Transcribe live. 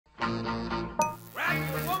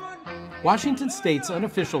Washington State's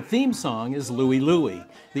unofficial theme song is Louie Louie,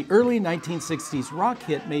 the early 1960s rock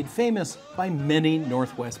hit made famous by many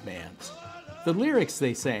Northwest bands. The lyrics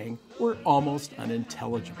they sang were almost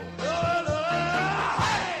unintelligible.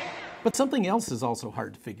 But something else is also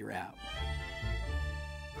hard to figure out.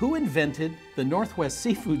 Who invented the Northwest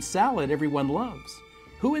seafood salad everyone loves?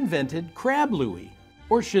 Who invented Crab Louie?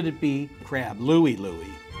 Or should it be Crab Louie Louie?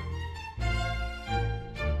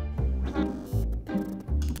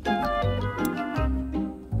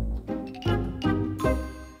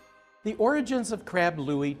 The origins of Crab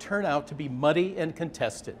Louie turn out to be muddy and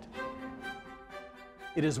contested.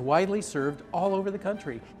 It is widely served all over the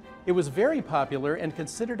country. It was very popular and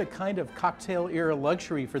considered a kind of cocktail-era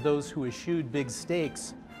luxury for those who eschewed big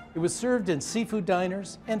steaks. It was served in seafood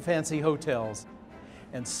diners and fancy hotels.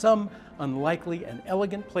 And some unlikely and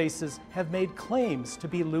elegant places have made claims to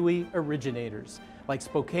be Louie originators, like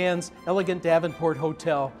Spokane's elegant Davenport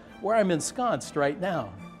Hotel, where I'm ensconced right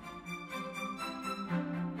now.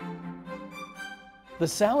 The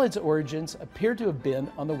salad's origins appear to have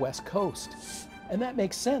been on the West Coast. And that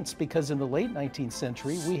makes sense because in the late 19th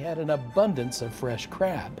century, we had an abundance of fresh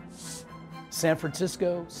crab. San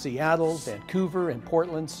Francisco, Seattle, Vancouver, and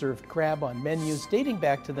Portland served crab on menus dating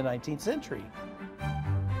back to the 19th century.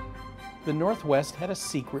 The Northwest had a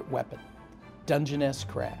secret weapon, Dungeness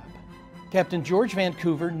crab. Captain George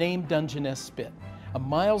Vancouver named Dungeness Spit, a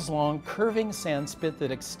miles-long curving sand spit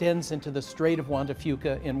that extends into the Strait of Juan de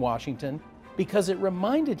Fuca in Washington, because it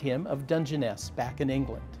reminded him of Dungeness back in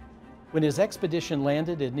England. When his expedition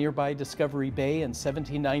landed in nearby Discovery Bay in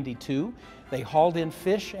 1792, they hauled in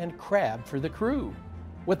fish and crab for the crew.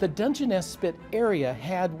 What the Dungeness Spit area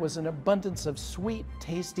had was an abundance of sweet,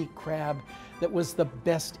 tasty crab that was the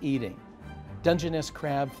best eating. Dungeness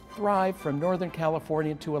crab thrived from Northern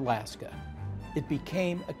California to Alaska. It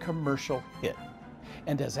became a commercial hit.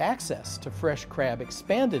 And as access to fresh crab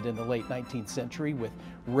expanded in the late 19th century with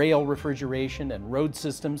rail refrigeration and road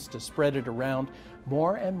systems to spread it around,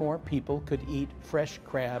 more and more people could eat fresh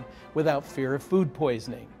crab without fear of food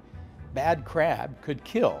poisoning. Bad crab could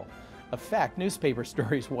kill, a fact newspaper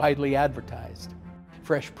stories widely advertised.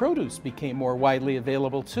 Fresh produce became more widely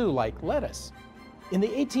available too, like lettuce. In the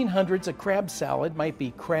 1800s, a crab salad might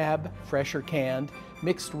be crab, fresh or canned,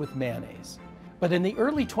 mixed with mayonnaise. But in the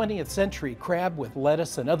early 20th century, crab with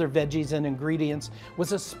lettuce and other veggies and ingredients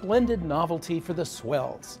was a splendid novelty for the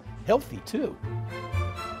swells. Healthy, too.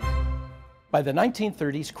 By the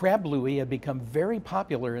 1930s, Crab Louie had become very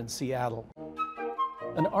popular in Seattle.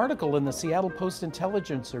 An article in the Seattle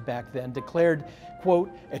Post-Intelligencer back then declared, quote,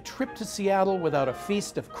 "A trip to Seattle without a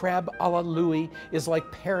feast of crab a la Louie is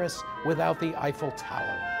like Paris without the Eiffel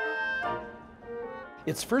Tower."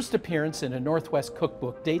 Its first appearance in a Northwest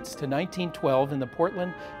cookbook dates to 1912 in the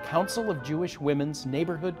Portland Council of Jewish Women's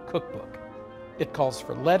Neighborhood Cookbook. It calls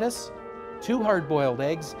for lettuce, 2 hard-boiled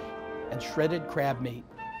eggs, and shredded crab meat.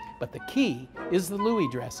 But the key is the Louie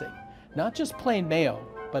dressing, not just plain mayo,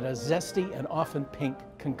 but a zesty and often pink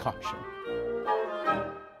concoction.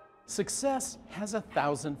 Success has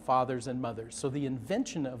 1,000 fathers and mothers, so the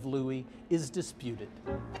invention of Louie is disputed.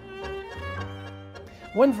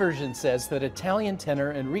 One version says that Italian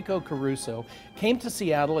tenor Enrico Caruso came to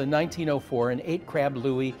Seattle in 1904 and ate Crab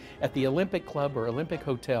Louie at the Olympic Club or Olympic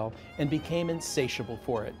Hotel and became insatiable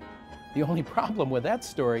for it. The only problem with that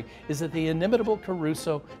story is that the inimitable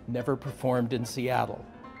Caruso never performed in Seattle,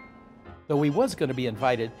 though he was going to be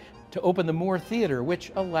invited to open the Moore Theater,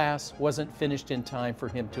 which, alas, wasn't finished in time for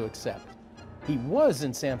him to accept. He was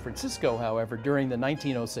in San Francisco, however, during the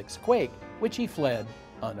 1906 quake, which he fled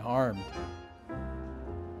unharmed.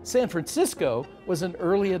 San Francisco was an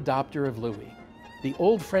early adopter of Louie. The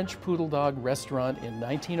Old French Poodle Dog restaurant in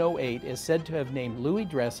 1908 is said to have named Louie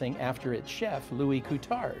dressing after its chef, Louis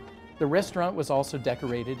Coutard. The restaurant was also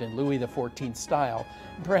decorated in Louis XIV style,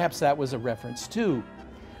 and perhaps that was a reference too.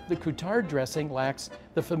 The Coutard dressing lacks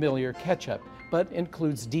the familiar ketchup, but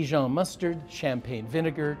includes Dijon mustard, champagne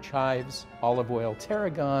vinegar, chives, olive oil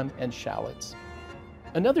tarragon, and shallots.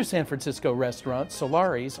 Another San Francisco restaurant,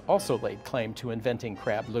 Solari's, also laid claim to inventing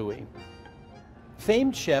Crab Louie.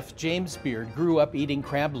 Famed chef James Beard grew up eating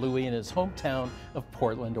Crab Louie in his hometown of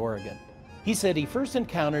Portland, Oregon. He said he first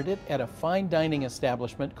encountered it at a fine dining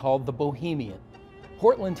establishment called the Bohemian.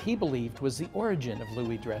 Portland, he believed, was the origin of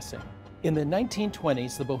Louie dressing. In the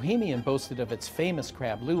 1920s, the Bohemian boasted of its famous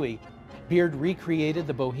Crab Louie. Beard recreated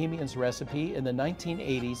the Bohemian's recipe in the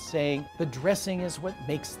 1980s, saying, "The dressing is what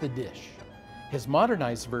makes the dish." His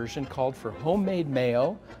modernized version called for homemade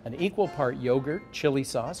mayo, an equal part yogurt, chili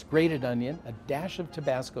sauce, grated onion, a dash of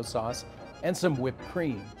Tabasco sauce, and some whipped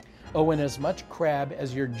cream. Oh, and as much crab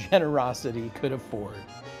as your generosity could afford.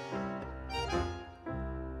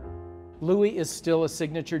 Louis is still a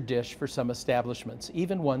signature dish for some establishments,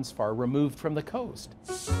 even ones far removed from the coast.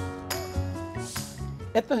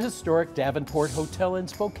 At the historic Davenport Hotel in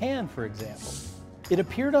Spokane, for example. It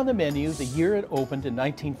appeared on the menu the year it opened in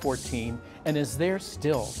 1914 and is there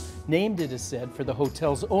still. Named, it is said, for the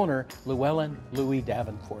hotel's owner, Llewellyn Louis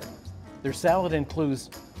Davenport. Their salad includes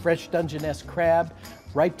fresh Dungeness crab,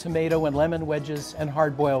 ripe tomato and lemon wedges, and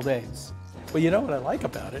hard-boiled eggs. Well, you know what I like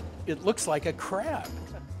about it? It looks like a crab.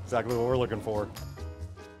 Exactly what we're looking for.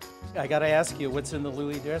 I gotta ask you, what's in the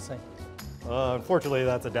Louis dressing? Unfortunately,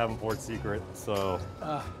 that's a Davenport secret, so.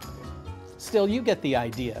 Still, you get the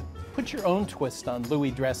idea. Put your own twist on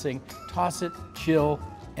Louis dressing, toss it, chill,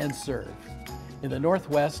 and serve. In the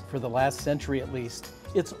Northwest, for the last century at least,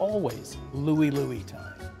 it's always Louis Louis time.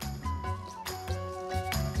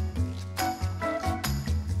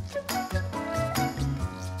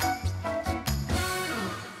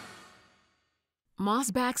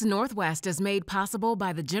 Mossback's Northwest is made possible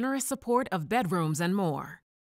by the generous support of Bedrooms and More.